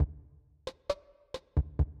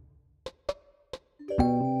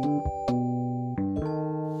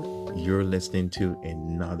You're listening to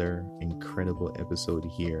another incredible episode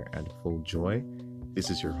here at Full Joy. This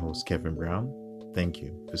is your host, Kevin Brown. Thank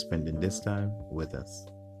you for spending this time with us.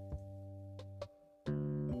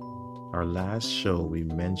 Our last show, we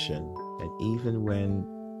mentioned that even when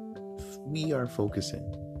we are focusing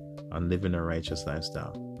on living a righteous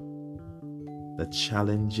lifestyle, the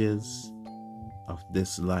challenges of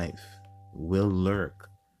this life will lurk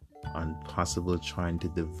on possible trying to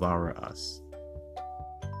devour us,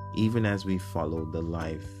 even as we follow the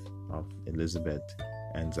life of Elizabeth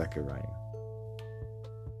and Zechariah.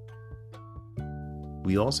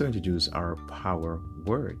 We also introduce our power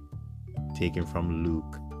word, taken from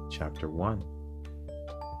Luke chapter 1.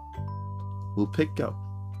 We'll pick up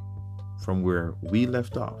from where we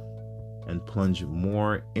left off and plunge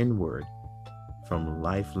more inward from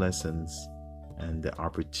life lessons and the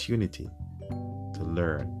opportunity to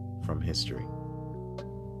learn from history.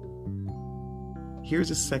 Here's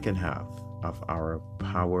the second half of our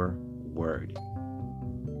power word.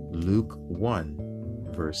 Luke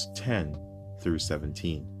 1, verse 10 through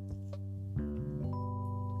 17.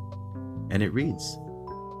 And it reads,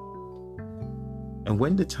 "And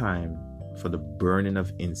when the time for the burning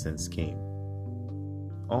of incense came,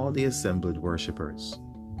 all the assembled worshippers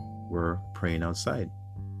were praying outside.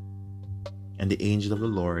 And the angel of the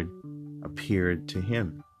Lord appeared to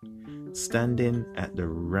him, standing at the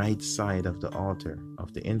right side of the altar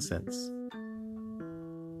of the incense.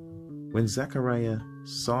 When Zechariah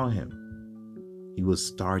saw him, he was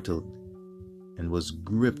startled and was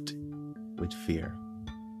gripped with fear.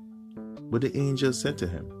 But the angel said to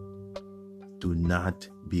him, 'Do not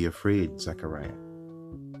be afraid, Zechariah.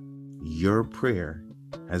 Your prayer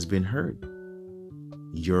has been heard.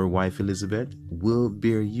 Your wife Elizabeth will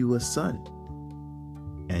bear you a son,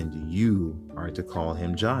 and you are to call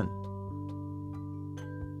him John.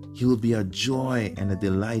 He will be a joy and a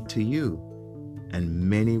delight to you, and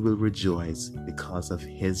many will rejoice because of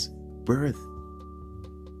his birth.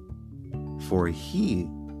 For he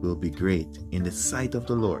will be great in the sight of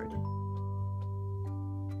the Lord.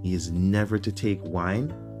 He is never to take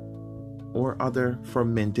wine or other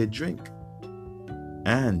fermented drink,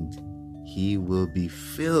 and he will be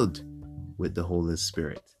filled with the Holy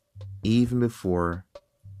Spirit even before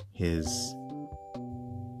his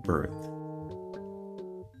birth.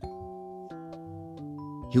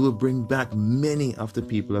 He will bring back many of the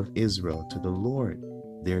people of Israel to the Lord,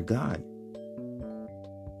 their God.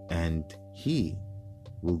 And he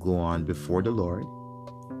will go on before the Lord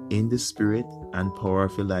in the spirit and power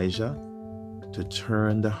of Elijah to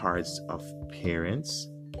turn the hearts of parents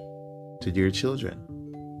to their children,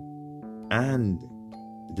 and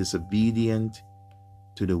the disobedient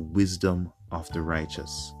to the wisdom of the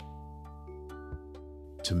righteous,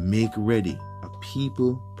 to make ready a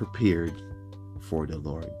people prepared for the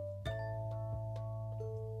Lord.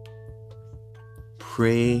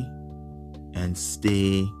 Pray and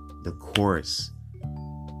stay the course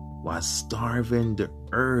while starving the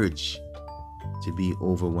urge to be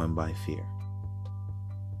overwhelmed by fear."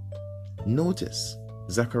 Notice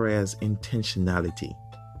Zechariah's intentionality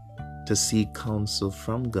to seek counsel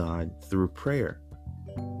from God through prayer.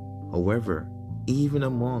 However, even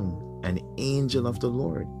among an angel of the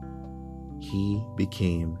Lord, he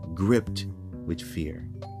became gripped with fear.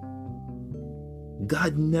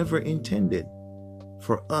 God never intended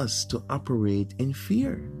for us to operate in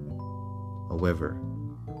fear. However,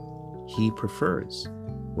 he prefers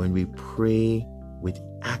when we pray with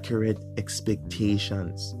accurate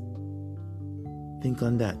expectations. Think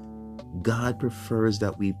on that. God prefers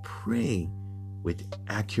that we pray with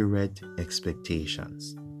accurate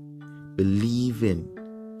expectations, believing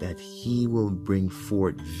that he will bring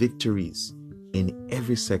forth victories in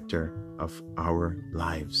every sector of our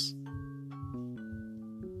lives.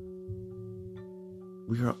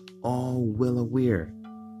 We are all well aware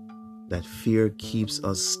that fear keeps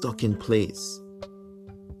us stuck in place,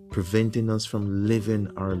 preventing us from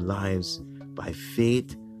living our lives by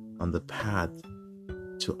faith on the path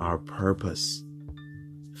to our purpose.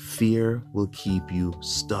 Fear will keep you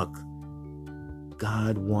stuck.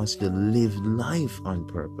 God wants you to live life on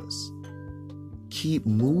purpose. Keep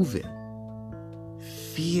moving.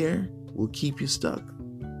 Fear will keep you stuck.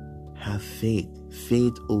 Have faith.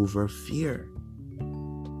 Faith over fear.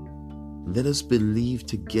 Let us believe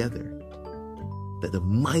together that the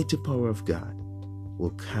mighty power of God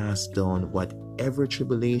will cast down whatever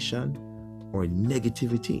tribulation or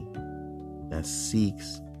negativity that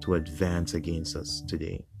seeks to advance against us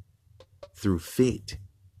today through faith,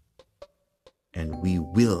 and we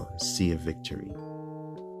will see a victory.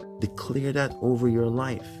 Declare that over your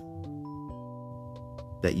life.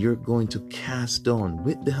 that you're going to cast down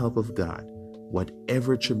with the help of God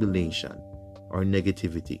whatever tribulation or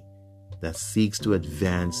negativity that seeks to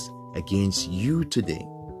advance against you today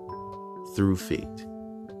through faith.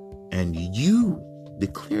 And you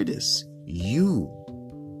declare this, you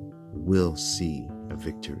will see a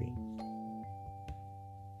victory.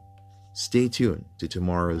 Stay tuned to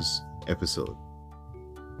tomorrow's episode.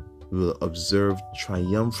 We will observe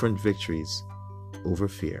triumphant victories over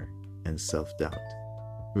fear and self-doubt.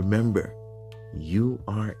 Remember, you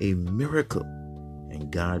are a miracle,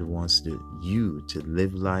 and God wants you to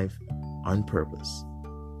live life on purpose.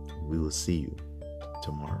 We will see you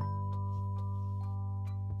tomorrow.